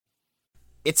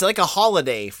It's like a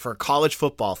holiday for college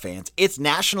football fans. It's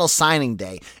National Signing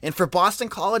Day. And for Boston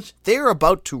College, they're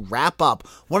about to wrap up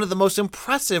one of the most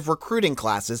impressive recruiting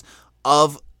classes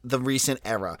of the recent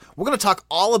era. We're going to talk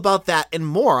all about that and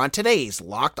more on today's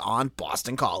Locked On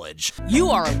Boston College.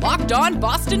 You are Locked On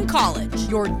Boston College,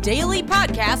 your daily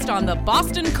podcast on the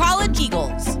Boston College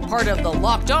Eagles, part of the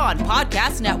Locked On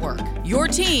Podcast Network, your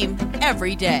team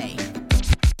every day.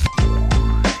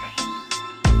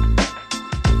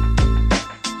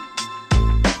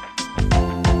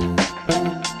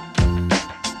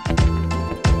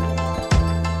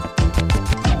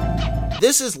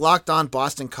 This is Locked On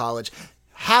Boston College.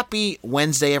 Happy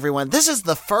Wednesday, everyone. This is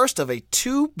the first of a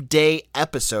 2-day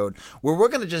episode where we're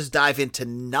going to just dive into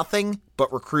nothing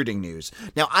but recruiting news.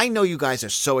 Now, I know you guys are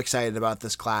so excited about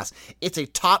this class. It's a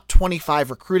top 25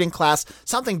 recruiting class,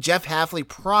 something Jeff Hafley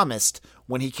promised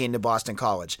when he came to Boston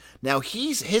College. Now,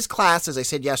 his class, as I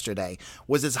said yesterday,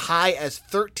 was as high as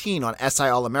 13 on SI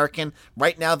All-American.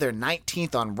 Right now, they're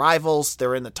 19th on Rivals.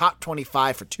 They're in the top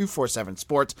 25 for 247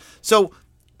 Sports. So,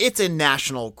 it's a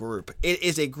national group. It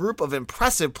is a group of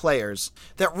impressive players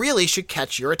that really should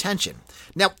catch your attention.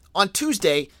 Now, on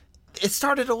Tuesday, it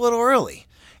started a little early.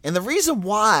 And the reason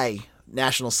why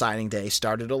National Signing Day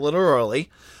started a little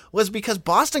early was because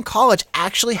Boston College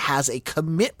actually has a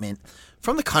commitment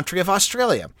from the country of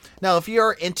Australia. Now, if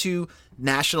you're into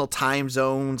national time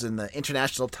zones and the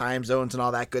international time zones and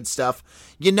all that good stuff,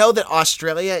 you know that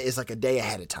Australia is like a day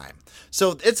ahead of time.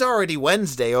 So it's already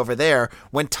Wednesday over there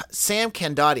when Sam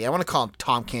Candotti, I want to call him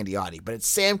Tom Candiotti, but it's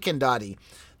Sam Candotti,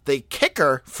 the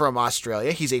kicker from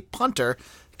Australia, he's a punter,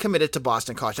 committed to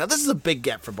Boston College. Now, this is a big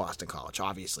get for Boston College,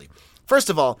 obviously. First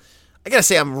of all, I got to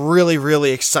say I'm really,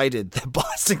 really excited that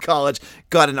Boston College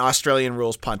got an Australian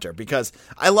rules punter because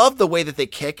I love the way that they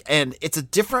kick, and it's a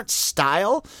different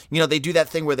style. You know, they do that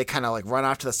thing where they kind of like run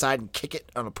off to the side and kick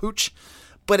it on a pooch,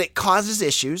 but it causes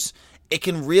issues. It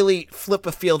can really flip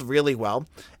a field really well,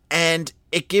 and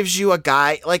it gives you a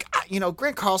guy like, you know,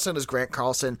 Grant Carlson is Grant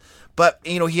Carlson, but,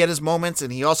 you know, he had his moments,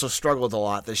 and he also struggled a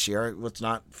lot this year. Let's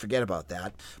not forget about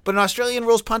that. But an Australian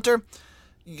rules punter,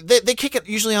 They kick it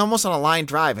usually almost on a line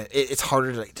drive. It's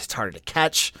harder to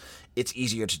catch. It's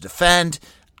easier to defend.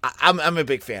 I'm a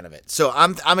big fan of it. So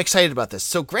I'm excited about this.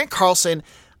 So Grant Carlson,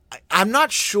 I'm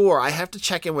not sure. I have to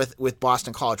check in with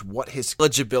Boston College what his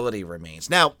eligibility remains.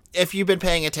 Now, if you've been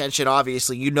paying attention,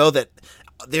 obviously you know that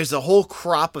there's a whole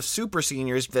crop of super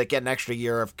seniors that get an extra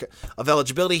year of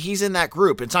eligibility. He's in that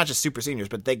group. It's not just super seniors,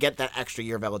 but they get that extra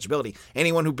year of eligibility.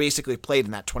 Anyone who basically played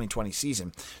in that 2020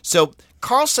 season. So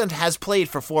Carlson has played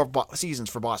for 4 seasons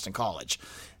for Boston College.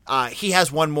 He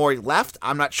has one more left.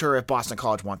 I'm not sure if Boston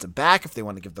College wants him back, if they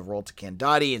want to give the role to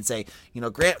Candotti and say, you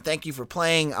know, Grant, thank you for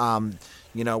playing.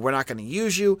 You know, we're not going to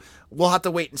use you. We'll have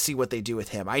to wait and see what they do with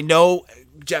him. I know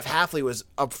Jeff Hafley was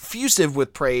effusive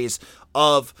with praise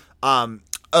of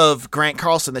Grant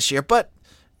Carlson this year, but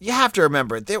you have to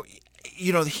remember,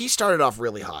 he started off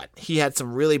really hot. He had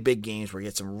some really big games where he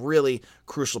had some really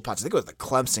crucial punts. I think it was the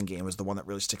Clemson game was the one that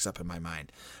really sticks up in my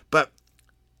mind. But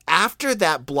after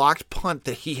that blocked punt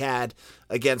that he had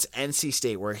against NC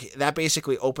State, where that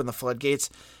basically opened the floodgates,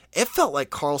 it felt like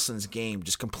Carlson's game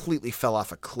just completely fell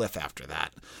off a cliff after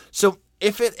that. So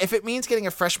if it means getting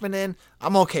a freshman in,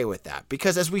 I'm okay with that.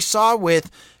 Because as we saw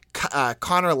with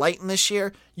Connor Lighton this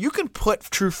year, you can put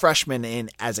true freshmen in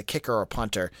as a kicker or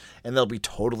punter, and they'll be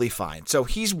totally fine. So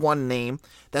he's one name.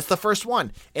 That's the first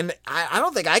one. And I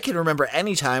don't think I can remember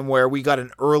any time where we got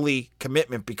an early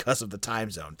commitment because of the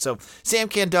time zone. So Sam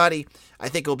Candotti, I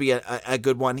think, will be a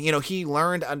good one. You know, he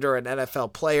learned under an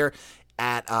NFL player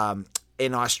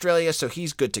in Australia, so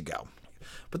he's good to go.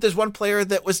 But there's one player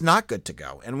that was not good to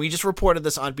go, and we just reported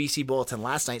this on BC Bulletin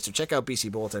last night, so check out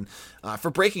BC Bulletin for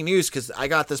breaking news, because I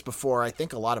got this before, I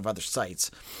think, a lot of other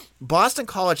sites. Boston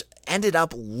College ended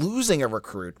up losing a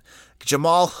recruit,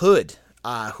 Jamal Hood,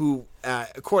 who,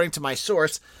 according to my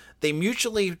source, they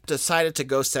mutually decided to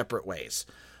go separate ways.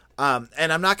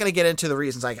 And I'm not going to get into the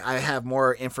reasons. I have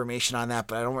more information on that,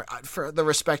 but I don't. For the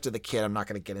respect of the kid, I'm not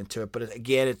going to get into it. But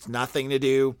again, it's nothing to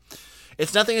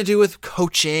do with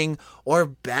coaching or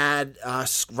bad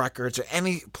records or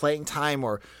any playing time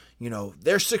or, you know,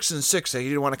 they're 6-6, so you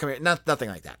didn't want to come here. Nothing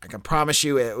like that. I can promise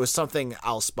you it was something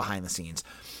else behind the scenes.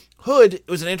 Hood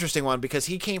was an interesting one because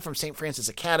he came from St. Francis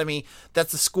Academy.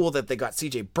 That's the school that they got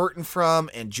C.J. Burton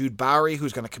from and Jude Bowery,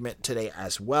 who's going to commit today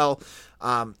as well.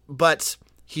 But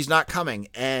he's not coming.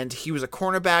 And he was a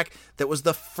cornerback that was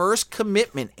the first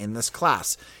commitment in this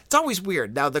class. It's always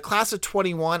weird. Now, the class of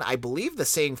 21, I believe the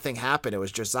same thing happened. It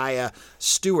was Josiah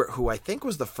Stewart, who I think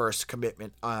was the first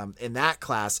commitment in that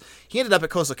class. He ended up at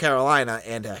Coastal Carolina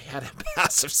and had a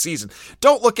massive season.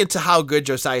 Don't look into how good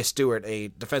Josiah Stewart, a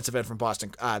defensive end from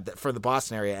Boston, from the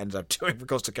Boston area, ended up doing for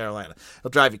Coastal Carolina. It'll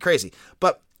drive you crazy.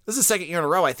 But this is the second year in a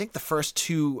row. I think the first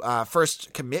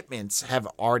commitments have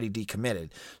already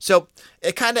decommitted. So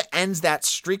it kind of ends that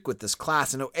streak with this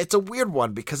class. And it's a weird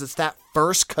one because it's that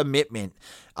first commitment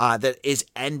that is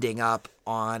ending up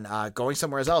on going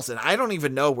somewhere else. And I don't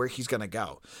even know where he's going to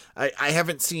go. I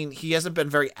haven't seen, he hasn't been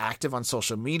very active on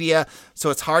social media. So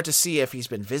it's hard to see if he's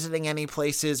been visiting any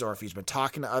places or if he's been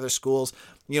talking to other schools.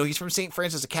 He's from St.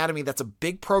 Francis Academy. That's a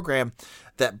big program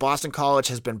that Boston College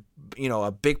has been,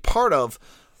 a big part of.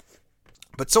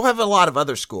 But so have a lot of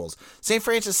other schools. St.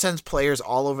 Francis sends players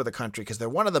all over the country because they're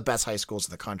one of the best high schools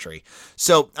in the country.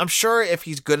 So I'm sure if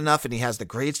he's good enough and he has the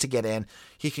grades to get in,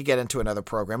 he could get into another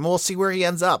program. We'll see where he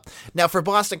ends up. Now, for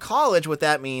Boston College, what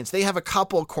that means, they have a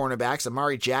couple cornerbacks.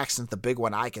 Amari Jackson's the big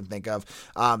one I can think of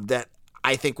that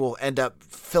I think will end up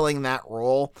filling that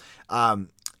role.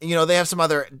 They have some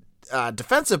other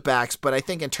defensive backs, but I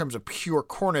think in terms of pure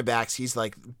cornerbacks, he's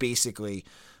like basically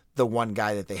the one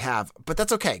guy that they have, but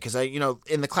that's okay. Cause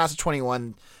in the class of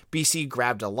 21, BC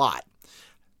grabbed a lot,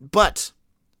 but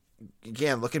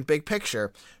again, looking big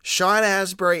picture, Sean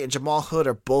Asbury and Jamal Hood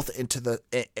are both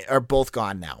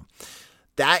gone now.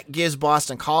 That gives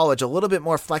Boston College a little bit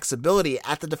more flexibility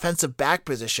at the defensive back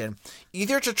position,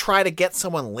 either to try to get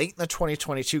someone late in the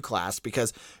 2022 class,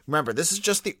 because remember, this is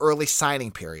just the early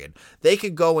signing period. They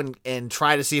could go and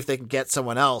try to see if they can get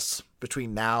someone else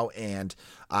between now and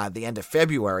the end of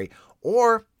February,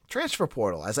 or transfer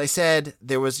portal. As I said,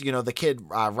 there was, the kid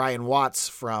Ryan Watts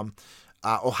from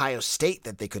Ohio State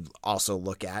that they could also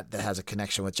look at that has a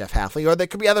connection with Jeff Hafley, or there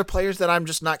could be other players that I'm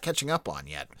just not catching up on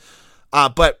yet.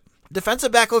 But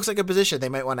defensive back looks like a position they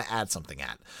might want to add something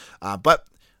at. But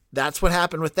that's what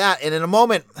happened with that. And in a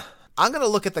moment, I'm going to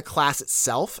look at the class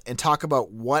itself and talk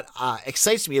about what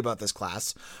excites me about this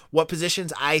class, what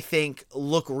positions I think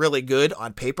look really good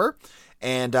on paper,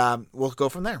 and we'll go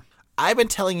from there. I've been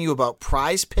telling you about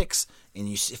Prize Picks, and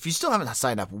if you still haven't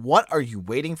signed up, what are you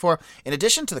waiting for? In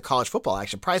addition to the college football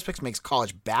action, Prize Picks makes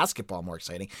college basketball more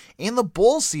exciting and the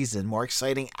bowl season more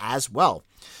exciting as well.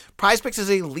 Prize Picks is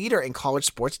a leader in college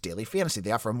sports daily fantasy.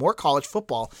 They offer more college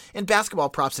football and basketball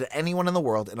props than anyone in the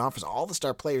world and offers all the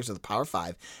star players of the Power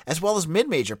 5, as well as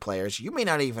mid-major players you may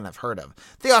not even have heard of.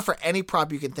 They offer any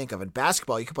prop you can think of. In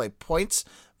basketball, you can play points,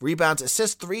 rebounds,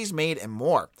 assists, threes made, and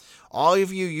more. All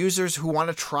of you users who want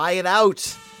to try it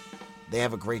out, they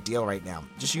have a great deal right now.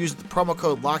 Just use the promo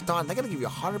code LOCKEDON. They're going to give you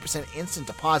 100% instant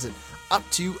deposit up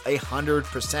to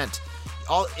 100%.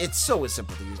 It's so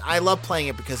simple to use. I love playing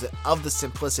it because of the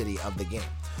simplicity of the game.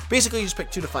 Basically, you just pick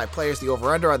 2 to 5 players, the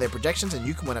over-under on their projections, and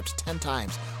you can win up to 10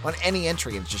 times on any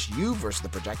entry, and it's just you versus the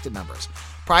projected numbers.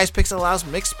 Prize Picks allows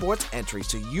mixed sports entries,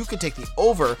 so you can take the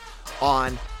over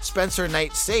on Spencer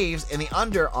Knight saves and the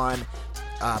under on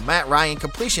Matt Ryan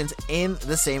completions in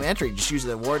the same entry. Just use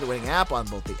the award-winning app on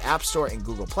both the App Store and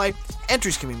Google Play.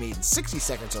 Entries can be made in 60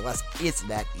 seconds or less. It's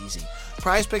that easy.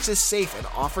 Prize Picks is safe and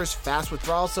offers fast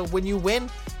withdrawals, so when you win,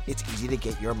 it's easy to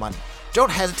get your money.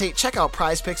 Don't hesitate. Check out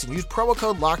Prize Picks and use promo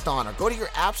code LOCKEDON, or go to your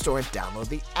App Store and download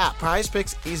the app. Prize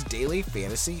Picks is daily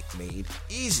fantasy made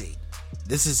easy.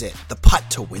 This is it, the putt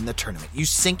to win the tournament. You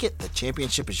sink it, the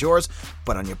championship is yours,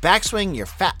 but on your backswing, your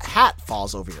fat hat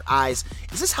falls over your eyes.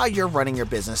 Is this how you're running your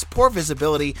business? Poor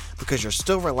visibility because you're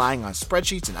still relying on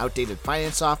spreadsheets and outdated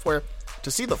finance software? To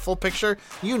see the full picture,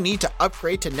 you need to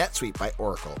upgrade to NetSuite by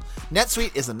Oracle.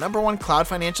 NetSuite is the #1 cloud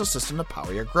financial system to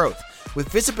power your growth. With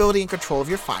visibility and control of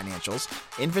your financials,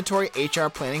 inventory, HR,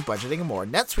 planning, budgeting, and more,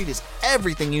 NetSuite is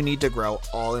everything you need to grow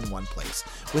all in one place.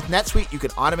 With NetSuite, you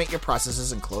can automate your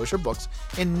processes and close your books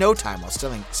in no time while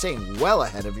staying well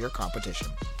ahead of your competition.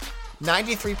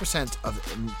 93% of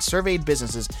surveyed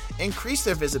businesses increase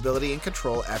their visibility and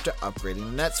control after upgrading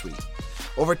to NetSuite.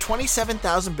 Over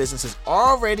 27,000 businesses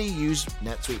already use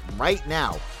NetSuite right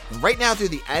now. And right now through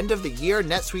the end of the year,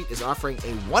 NetSuite is offering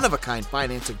a one-of-a-kind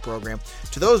financing program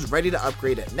to those ready to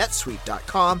upgrade at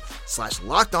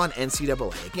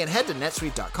netsuite.com/LockedOnNCAA. Again, head to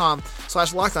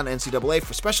netsuite.com/LockedOnNCAA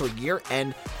for special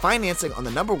year-end financing on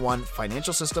the #1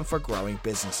 financial system for growing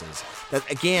businesses. That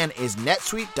again is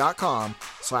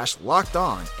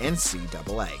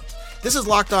netsuite.com/LockedOnNCAA. This is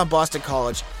Locked On Boston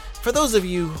College. For those of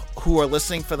you who are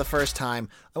listening for the first time,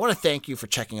 I want to thank you for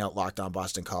checking out Locked On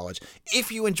Boston College.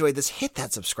 If you enjoyed this, hit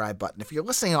that subscribe button. If you're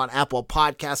listening on Apple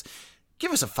Podcasts,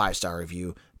 give us a 5-star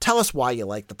review. Tell us why you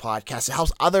like the podcast. It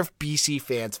helps other BC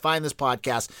fans find this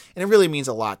podcast, and it really means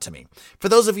a lot to me. For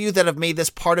those of you that have made this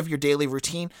part of your daily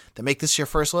routine, that make this your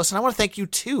first listen, I want to thank you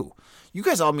too. You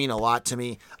guys all mean a lot to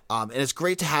me, and it's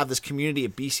great to have this community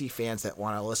of BC fans that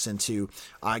want to listen to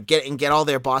get all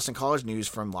their Boston College news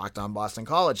from Locked On Boston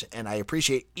College, and I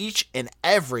appreciate each and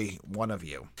every one of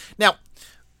you. Now,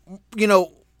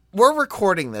 we're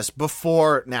recording this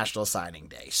before National Signing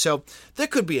Day, so there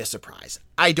could be a surprise.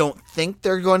 I don't think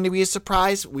there's going to be a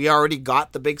surprise. We already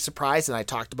got the big surprise, and I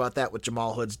talked about that with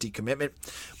Jamal Hood's decommitment.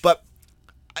 But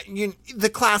the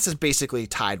class is basically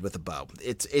tied with a bow.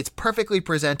 It's perfectly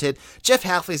presented. Jeff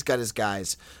Hafley's got his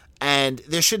guys, and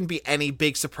there shouldn't be any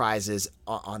big surprises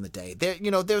on the day.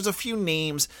 There's a few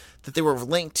names that they were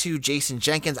linked to. Jason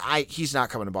Jenkins, he's not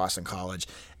coming to Boston College,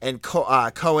 and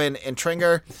Cohen and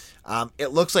Tringer.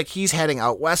 It looks like he's heading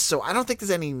out west, so I don't think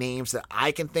there's any names that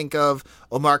I can think of.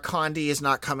 Omar Condi is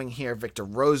not coming here. Victor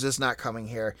Rose is not coming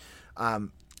here.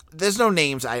 There's no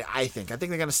names. I think they're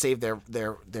going to save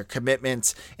their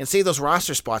commitments and save those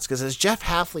roster spots, because as Jeff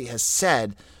Hafley has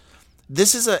said,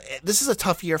 this is a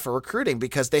tough year for recruiting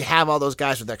because they have all those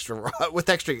guys with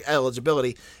extra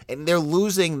eligibility, and they're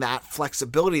losing that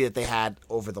flexibility that they had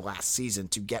over the last season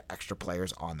to get extra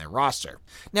players on their roster.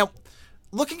 Now,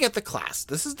 looking at the class,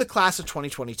 this is the class of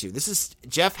 2022. This is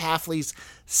Jeff Hafley's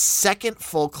second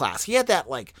full class. He had that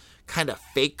kind of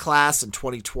fake class in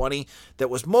 2020 that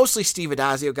was mostly Steve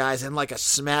Addazio guys and a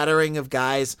smattering of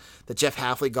guys that Jeff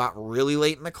Hafley got really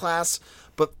late in the class.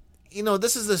 But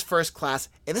this is his first class,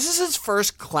 and this is his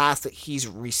first class that he's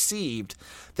received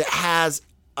that has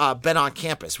been on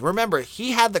campus. Remember,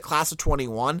 he had the class of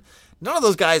 21. None of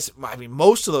those guys,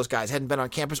 most of those guys hadn't been on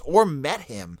campus or met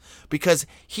him because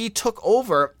he took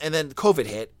over and then COVID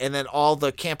hit and then all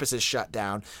the campuses shut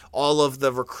down. All of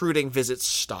the recruiting visits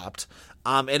stopped,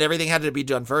 and everything had to be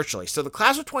done virtually. So the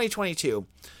class of 2022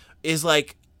 is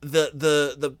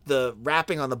the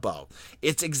wrapping on the bow.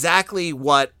 It's exactly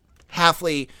what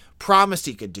Hafley promised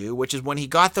he could do, which is when he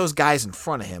got those guys in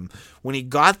front of him, when he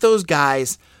got those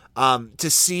guys to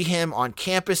see him on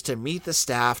campus, to meet the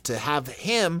staff, to have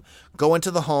him go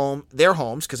into their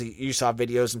homes, because you saw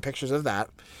videos and pictures of that,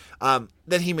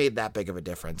 that he made that big of a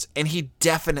difference. And he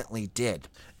definitely did.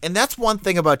 And that's one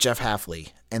thing about Jeff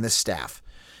Hafley and the staff,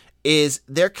 is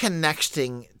they're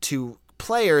connecting to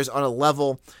players on a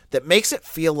level that makes it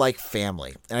feel like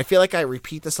family. And I feel like I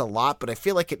repeat this a lot, but I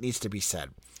feel like it needs to be said.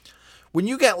 When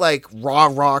you get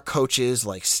raw coaches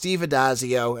like Steve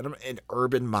Addazio and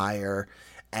Urban Meyer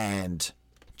and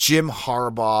Jim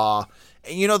Harbaugh,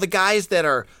 and the guys that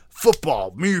are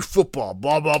football,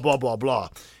 blah, blah, blah, blah, blah.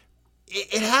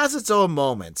 It has its own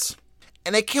moments,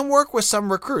 and it can work with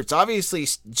some recruits. Obviously,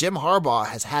 Jim Harbaugh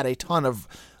has had a ton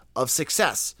of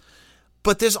success,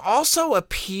 but there's also a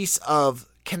piece of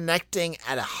connecting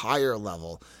at a higher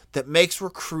level that makes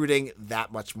recruiting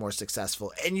that much more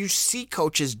successful, and you see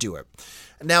coaches do it.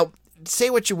 Now, say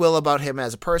what you will about him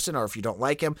as a person, or if you don't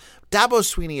like him, Dabo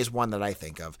Swinney is one that I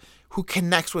think of who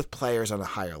connects with players on a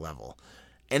higher level.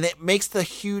 And it makes the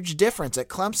huge difference at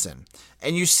Clemson.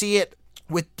 And you see it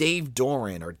with Dave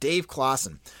Doran or Dave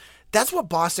Clawson. That's what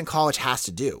Boston College has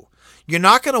to do. You're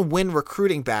not going to win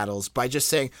recruiting battles by just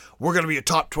saying, we're going to be a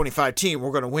top 25 team,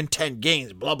 we're going to win 10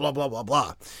 games, blah, blah, blah, blah,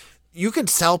 blah. You can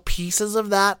sell pieces of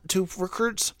that to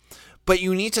recruits, but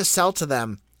you need to sell to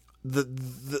them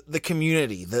the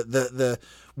community, the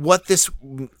what this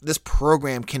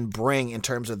program can bring in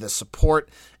terms of the support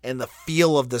and the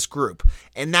feel of this group.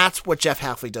 And that's what Jeff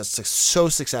Hafley does so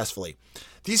successfully.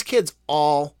 These kids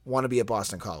all want to be at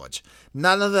Boston College.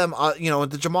 None of them,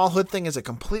 the Jamal Hood thing is a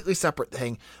completely separate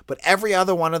thing, but every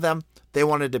other one of them, they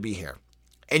wanted to be here.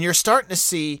 And you're starting to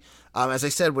see, as I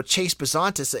said, with Chase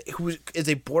Bizontis, who is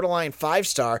a borderline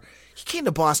 5-star, he came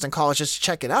to Boston College just to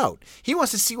check it out. He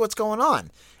wants to see what's going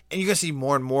on. And you're going to see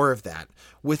more and more of that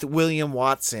with William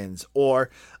Watson's or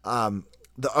the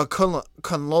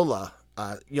Kunlola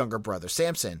younger brother,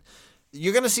 Samson.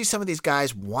 You're going to see some of these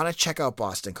guys want to check out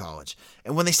Boston College.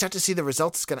 And when they start to see the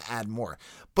results, it's going to add more.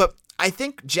 But I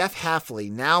think Jeff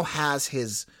Hafley now has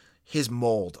his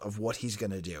mold of what he's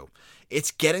going to do.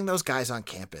 It's getting those guys on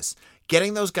campus,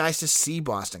 getting those guys to see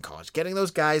Boston College, getting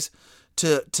those guys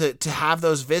to have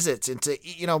those visits, and to,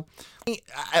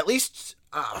 at least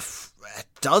a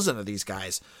dozen of these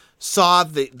guys saw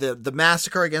the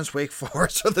massacre against Wake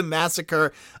Forest or the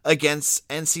massacre against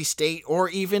NC State or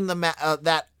even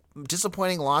that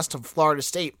disappointing loss to Florida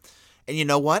State. And you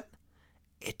know what?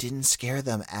 It didn't scare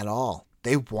them at all.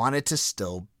 They wanted to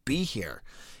still be here.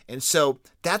 And so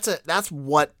that's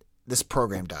what this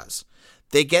program does.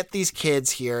 They get these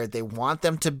kids here. They want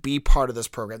them to be part of this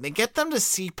program. They get them to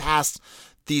see past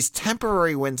these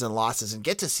temporary wins and losses and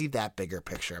get to see that bigger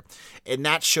picture. And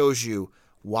that shows you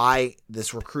why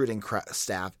this recruiting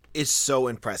staff is so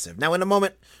impressive. Now, in a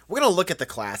moment, we're going to look at the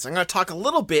class. I'm going to talk a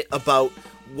little bit about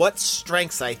what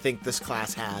strengths I think this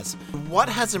class has, what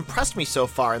has impressed me so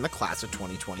far in the class of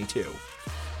 2022.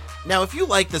 Now, if you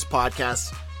like this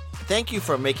podcast, thank you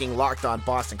for making Locked On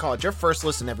Boston College your first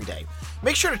listen every day.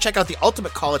 Make sure to check out the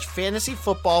Ultimate College Fantasy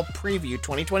Football Preview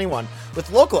 2021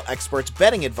 with local experts,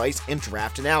 betting advice, and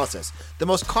draft analysis. The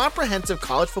most comprehensive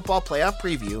college football playoff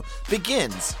preview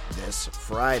begins this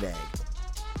Friday.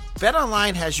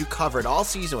 BetOnline has you covered all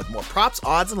season with more props,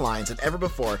 odds, and lines than ever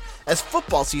before as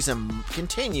football season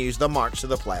continues the march to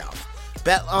the playoff.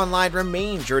 BetOnline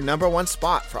remains your number one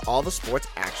spot for all the sports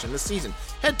action this season.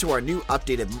 Head to our new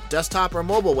updated desktop or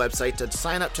mobile website to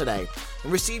sign up today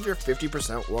and receive your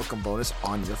 50% welcome bonus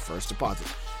on your first deposit.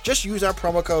 Just use our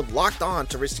promo code LOCKEDON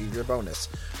to receive your bonus.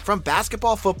 From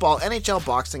basketball, football, NHL,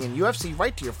 boxing, and UFC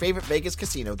right to your favorite Vegas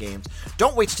casino games,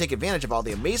 don't wait to take advantage of all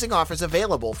the amazing offers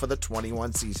available for the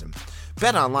 21 season.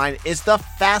 BetOnline is the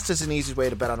fastest and easiest way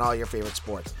to bet on all your favorite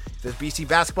sports. If there's BC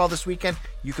basketball this weekend,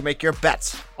 you can make your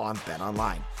bets on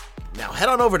BetOnline. Now head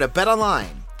on over to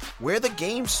BetOnline, where the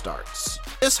game starts.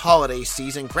 This holiday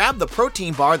season, grab the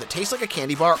protein bar that tastes like a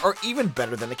candy bar, or even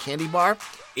better than a candy bar,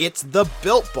 it's the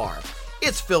Built Bar.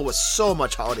 It's filled with so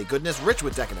much holiday goodness, rich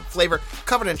with decadent flavor,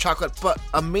 covered in chocolate, but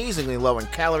amazingly low in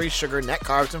calories, sugar, net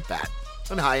carbs, and fat,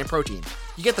 and high in protein.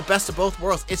 You get the best of both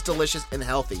worlds. It's delicious and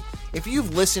healthy. If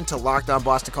you've listened to Locked On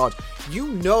Boston College, you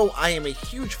know I am a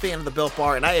huge fan of the Built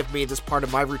Bar, and I have made this part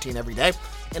of my routine every day.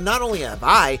 And not only have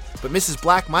I, but Mrs.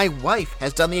 Black, my wife,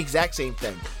 has done the exact same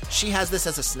thing. She has this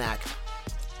as a snack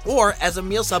or as a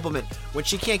meal supplement. When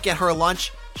she can't get her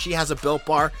lunch, she has a Built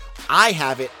Bar. I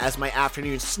have it as my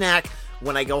afternoon snack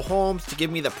when I go home to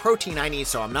give me the protein I need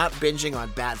so I'm not binging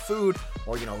on bad food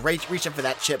or, reaching for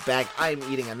that chip bag. I'm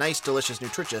eating a nice, delicious,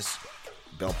 nutritious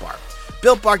Built Bar.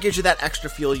 Built Bar gives you that extra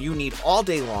fuel you need all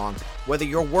day long, whether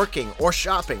you're working or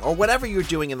shopping or whatever you're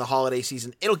doing in the holiday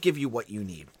season. It'll give you what you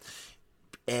need.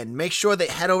 And make sure that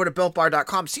head over to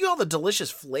BuiltBar.com. See all the delicious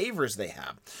flavors they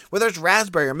have. Whether it's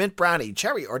raspberry or mint brownie,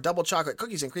 cherry or double chocolate,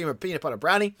 cookies and cream or peanut butter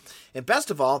brownie. And best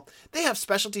of all, they have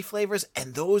specialty flavors,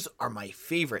 and those are my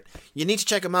favorite. You need to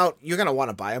check them out. You're going to want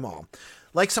to buy them all.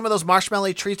 Like some of those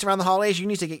marshmallow treats around the holidays, you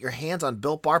need to get your hands on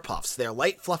Built Bar Puffs. They're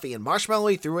light, fluffy, and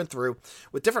marshmallowy through and through,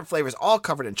 with different flavors all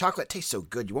covered in chocolate. Tastes so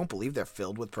good, you won't believe they're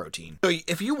filled with protein. So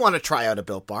if you want to try out a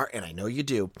Built Bar, and I know you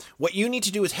do, what you need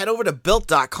to do is head over to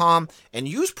Built.com and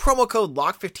use promo code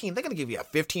LOCK15. They're going to give you a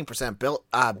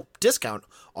 15% discount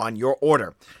on your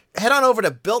order. Head on over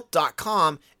to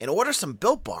Built.com and order some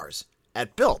Built Bars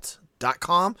at Built.com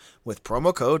with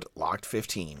promo code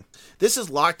LOCKED15. This is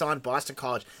Locked On Boston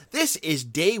College. This is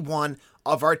day one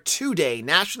of our 2-day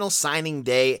National Signing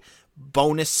Day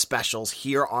bonus specials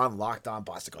here on Locked On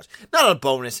Boston College. Not a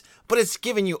bonus, but it's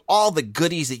giving you all the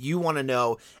goodies that you want to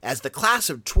know as the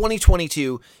class of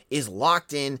 2022 is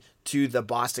locked in to the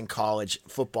Boston College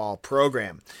football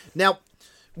program. Now,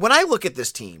 when I look at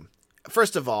this team,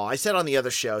 first of all, I said on the other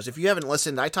shows, if you haven't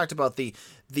listened, I talked about the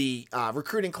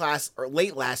recruiting class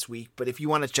late last week, but if you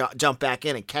want to jump back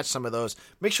in and catch some of those,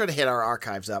 make sure to hit our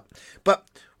archives up. But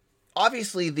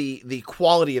obviously, the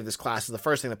quality of this class is the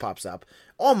first thing that pops up.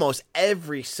 Almost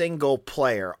every single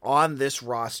player on this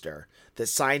roster that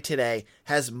signed today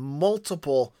has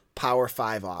multiple Power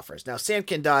 5 offers. Now, Sam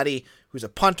Kindadi, who's a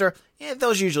punter,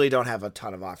 those usually don't have a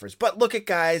ton of offers. But look at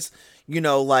guys,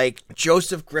 like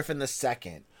Joseph Griffin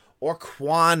II, or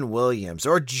Quan Williams,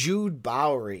 or Jude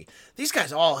Bowery. These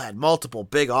guys all had multiple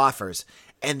big offers,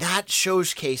 and that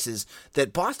showcases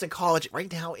that Boston College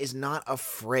right now is not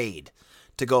afraid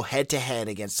to go head-to-head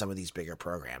against some of these bigger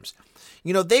programs.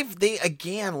 They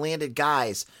again landed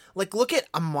guys, like look at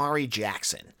Amari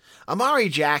Jackson. Amari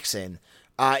Jackson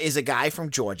is a guy from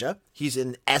Georgia. He's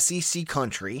in SEC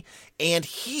country, and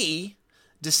he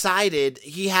decided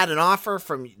he had an offer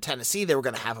from Tennessee. They were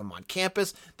going to have him on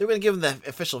campus. They were going to give him the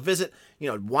official visit,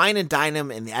 wine and dine him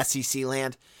in the SEC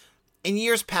land. In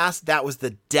years past, that was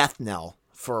the death knell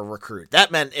for a recruit.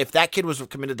 That meant if that kid was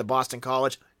committed to Boston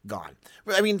College, gone.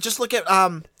 I mean, just look at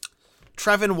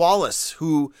Trevin Wallace,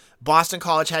 who Boston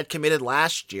College had committed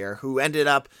last year, who ended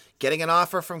up getting an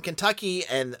offer from Kentucky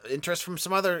and interest from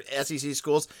some other SEC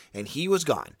schools, and he was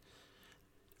gone.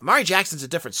 Amari Jackson's a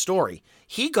different story.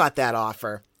 He got that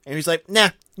offer, and he's like, nah,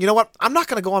 you know what? I'm not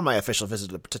going to go on my official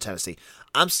visit to Tennessee.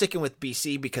 I'm sticking with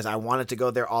BC because I wanted to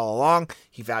go there all along.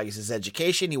 He values his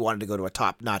education. He wanted to go to a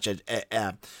top-notch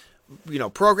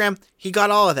program. He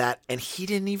got all of that, and he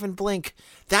didn't even blink.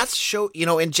 That's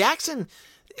and Jackson,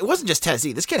 it wasn't just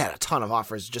Tennessee. This kid had a ton of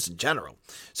offers just in general.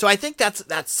 So I think that's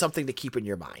something to keep in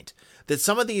your mind, that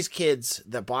some of these kids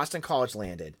that Boston College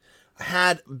landed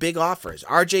had big offers.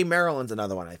 RJ Maryland's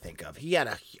another one I think of. He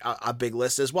had a big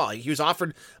list as well. He was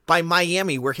offered by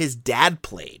Miami, where his dad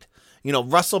played.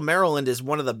 Russell Maryland is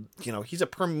one of the, he's a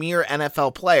premier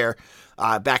NFL player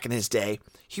back in his day.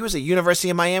 He was a University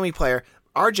of Miami player.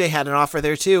 RJ had an offer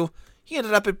there too. He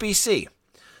ended up at BC.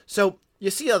 So you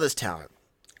see all this talent.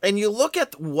 And you look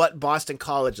at what Boston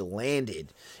College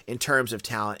landed in terms of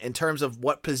talent, in terms of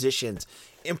what positions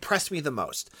impressed me the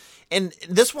most. And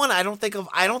this one, I don't think of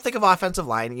offensive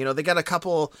line. They got a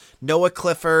couple, Noah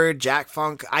Clifford, Jack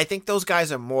Funk. I think those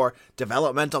guys are more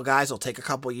developmental guys. It'll take a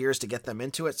couple years to get them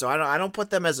into it. So I don't put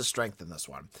them as a strength in this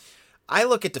one. I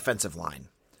look at defensive line.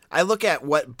 I look at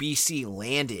what BC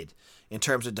landed in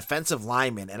terms of defensive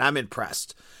linemen, and I'm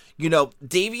impressed.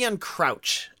 Davion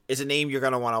Crouch is a name you're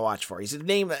going to want to watch for. He's a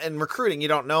name in recruiting you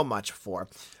don't know much for,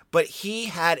 but he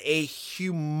had a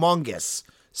humongous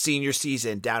senior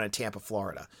season down in Tampa,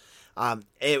 Florida.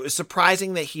 It was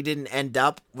surprising that he didn't end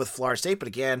up with Florida State, but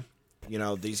again,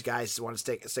 these guys want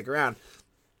to stick around.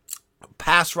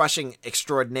 Pass rushing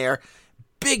extraordinaire,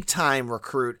 big time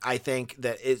recruit. I think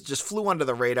that it just flew under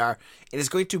the radar and is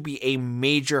going to be a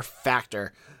major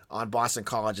factor on Boston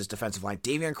College's defensive line.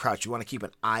 Davion Crouch, you want to keep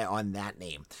an eye on that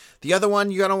name. The other one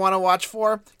you're going to want to watch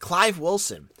for, Clive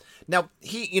Wilson. Now,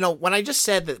 when I just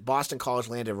said that Boston College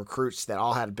landed recruits that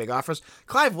all had big offers,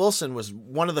 Clive Wilson was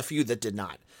one of the few that did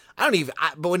not.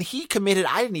 But when he committed,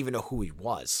 I didn't even know who he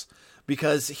was,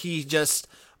 because he just,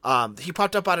 he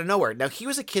popped up out of nowhere. Now, he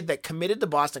was a kid that committed to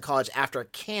Boston College after a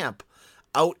camp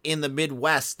out in the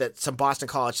Midwest that some Boston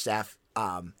College staff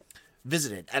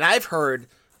visited. And I've heard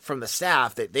from the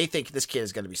staff that they think this kid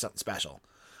is going to be something special.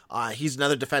 He's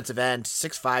another defensive end,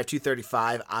 6'5",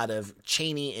 235, out of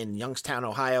Cheney in Youngstown,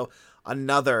 Ohio.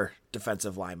 Another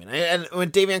defensive lineman. And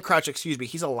when Davion Crouch, he's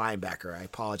a linebacker. I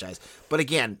apologize. But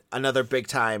again, another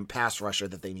big-time pass rusher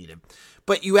that they needed.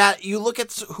 But you look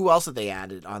at who else that they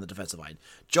added on the defensive line.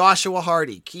 Joshua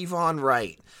Hardy, Kevon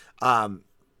Wright.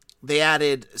 They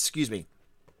added,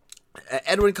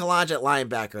 Edwin Kalanje at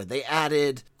linebacker. They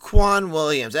added Quan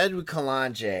Williams, Edwin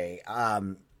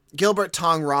Kalanje, Gilbert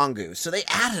Tongrongu. So they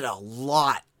added a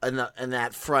lot in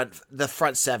that the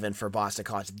front seven for Boston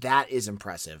College. That is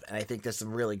impressive, and I think there's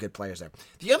some really good players there.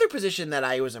 The other position that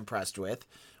I was impressed with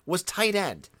was tight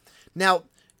end. Now,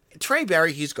 Trey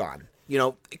Berry, he's gone.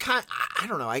 I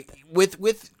don't know. With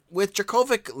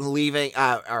Djokovic leaving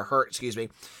or hurt,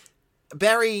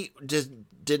 Berry just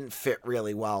didn't fit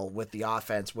really well with the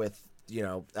offense with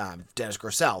Dennis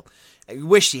Grosel. I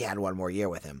wish he had one more year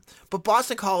with him. But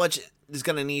Boston College is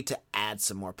going to need to add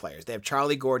some more players. They have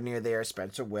Charlie Gordonier there,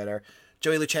 Spencer Witter,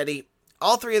 Joey Luchetti.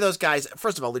 All three of those guys,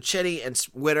 first of all, Luchetti and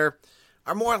Witter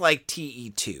are more like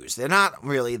TE2s. They're not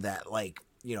really that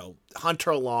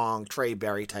Hunter Long, Trey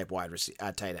Berry type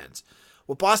tight ends.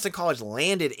 What Boston College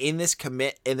landed in this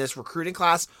recruiting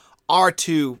class are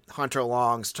two Hunter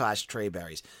Longs / Trey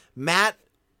Berries. Matt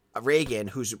Reagan,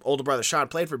 whose older brother Sean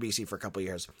played for BC for a couple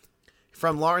years,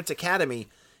 from Lawrence Academy,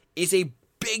 is a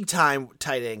big-time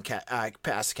tight end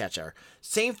pass catcher.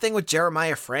 Same thing with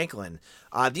Jeremiah Franklin.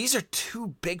 These are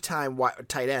two big-time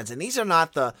tight ends, and these are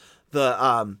not the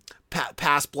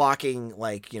pass blocking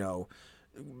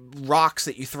rocks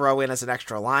that you throw in as an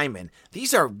extra lineman.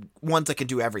 These are ones that can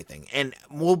do everything and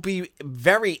will be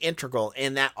very integral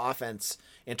in that offense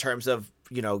in terms of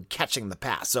catching the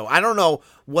pass. So I don't know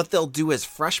what they'll do as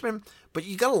freshmen, but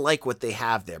you gotta like what they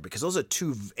have there, because those are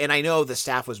two, and I know the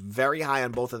staff was very high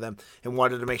on both of them and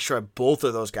wanted to make sure both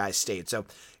of those guys stayed. So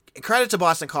credit to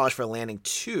Boston College for landing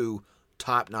two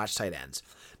top-notch tight ends.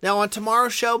 Now on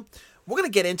tomorrow's show, we're going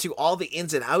to get into all the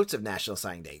ins and outs of National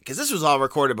Signing Day, because this was all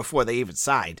recorded before they even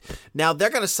signed. Now they're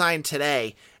going to sign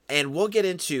today, and we'll get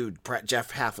into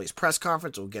Jeff Hafley's press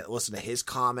conference. We'll listen to his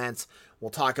comments. We'll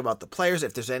talk about the players,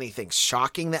 if there's anything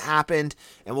shocking that happened,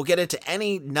 and we'll get into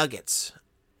any nuggets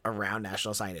around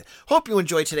National Signing Day. Hope you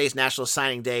enjoyed today's National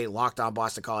Signing Day Locked On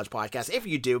Boston College podcast. If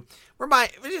you do,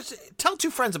 tell two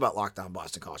friends about Locked On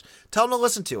Boston College. Tell them to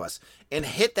listen to us, and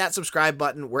hit that subscribe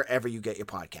button wherever you get your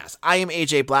podcast. I am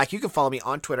AJ Black. You can follow me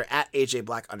on Twitter at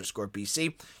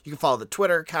AJBlack_BC. You can follow the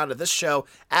Twitter account of this show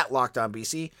at Locked On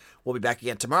BC. We'll be back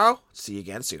again tomorrow. See you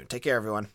again soon. Take care, everyone.